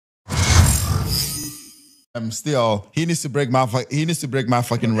Still, he needs to break my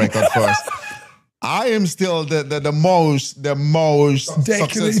fucking record first. I am still the most Decorated,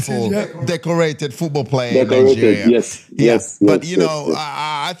 successful, decorated football player in Nigeria. Yes. But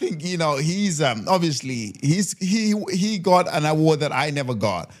I think he's obviously he got an award that I never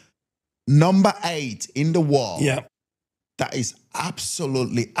got. Number 8 in the world. Yeah. That is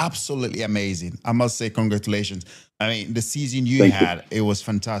absolutely amazing. I must say congratulations. I mean, the season you had, it was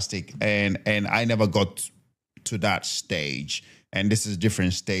fantastic. And I never got to that stage. And this is a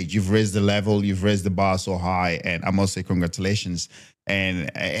different stage. You've raised the level, you've raised the bar so high, and I must say congratulations. And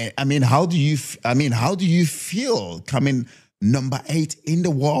I mean, how do you feel coming number 8 in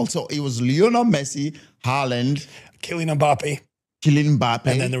the world? So it was Lionel Messi, Haaland, Kylian Mbappe,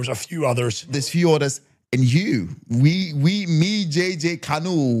 and then there was a few others. There's few others, and you, me, JJ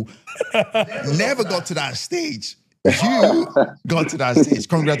Kanu, never got to that stage. You got to that stage.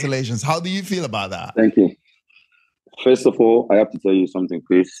 Congratulations. How do you feel about that? Thank you. First of all, I have to tell you something,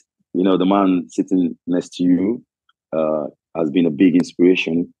 Chris. The man sitting next to you has been a big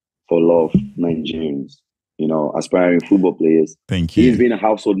inspiration for a lot of Nigerians, aspiring football players. Thank you. He's been a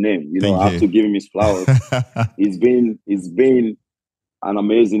household name. I have to give him his flowers. He's been an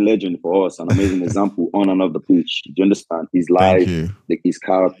amazing legend for us, an amazing example on and off the pitch. Do you understand? His life, his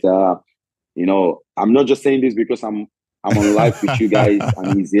character. I'm not just saying this because I'm on live with you guys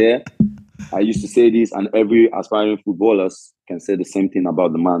and he's here. I used to say this, and every aspiring footballers can say the same thing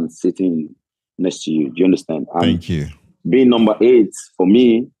about the man sitting next to you. Do you understand? Thank you. Being number 8, for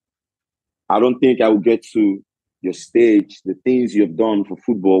me, I don't think I will get to your stage, the things you've done for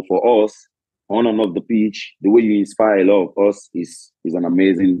football, for us, on and off the pitch, the way you inspire a lot of us is an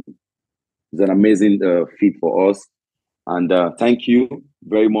amazing feat for us. And thank you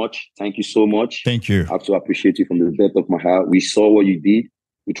very much. Thank you so much. Thank you. I have to appreciate you from the depth of my heart. We saw what you did.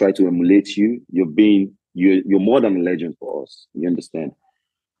 We try to emulate you. You're more than a legend for us. You understand?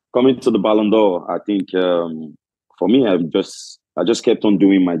 Coming to the Ballon d'Or, I think for me, I just kept on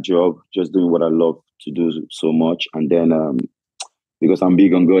doing my job, just doing what I love to do so much. And then because I'm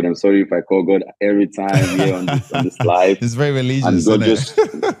big on God, I'm sorry if I call God every time here on this live. It's very religious, and God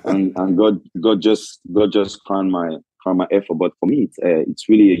isn't it? and God just crowned my effort. But for me, it's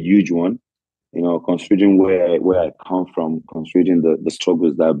really a huge one. Considering where I come from, considering the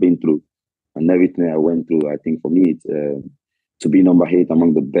struggles that I've been through and everything I went through, I think for me, it's, to be number 8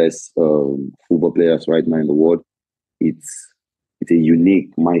 among the best football players right now in the world, it's a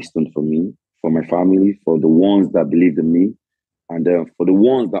unique milestone for me, for my family, for the ones that believed in me, and for the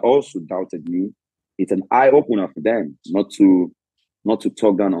ones that also doubted me. It's an eye opener for them, not to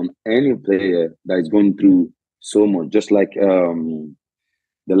talk down on any player that is going through so much. Just like the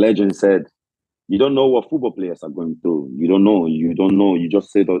legend said, you don't know what football players are going through. You don't know. You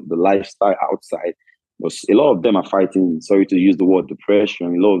just say the lifestyle outside. But a lot of them are fighting, sorry to use the word, depression.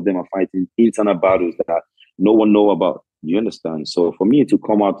 A lot of them are fighting internal battles that no one know about. You understand? So for me to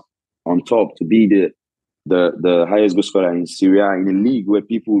come out on top, to be the highest goal scorer in Syria, in a league where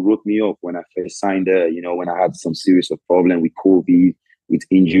people wrote me off when I first signed there, when I had some serious problem with COVID, with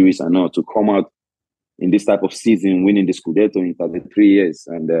injuries and all, to come out in this type of season, winning the Scudetto in 33 years.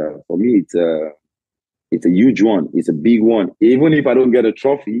 And for me, it's a huge one. It's a big one. Even if I don't get a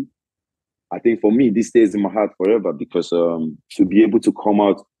trophy, I think for me, this stays in my heart forever, because to be able to come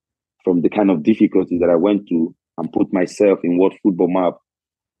out from the kind of difficulty that I went through and put myself in World Football Map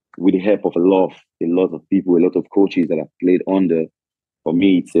with the help of a lot of people, a lot of coaches that I've played under, for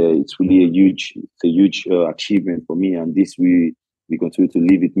me, it's really a huge achievement for me. And this we continue to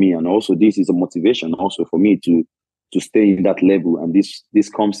live with me. And also this is a motivation also for me to stay in that level. And this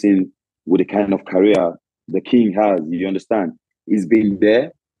comes in with the kind of career the King has. You understand? He's been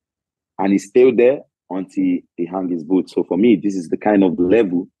there and he's still there until he hung his boots. So for me, this is the kind of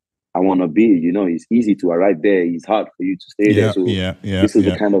level I want to be. It's easy to arrive there. It's hard for you to stay there. So this is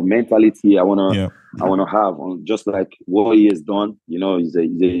the kind of mentality I want to have. Just like what he has done, is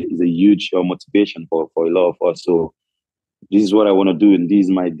a huge motivation for a lot of us. So this is what I want to do, and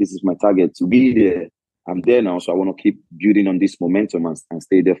this is my target, to be there. I'm there now, so I want to keep building on this momentum and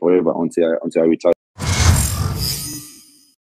stay there forever until I retire.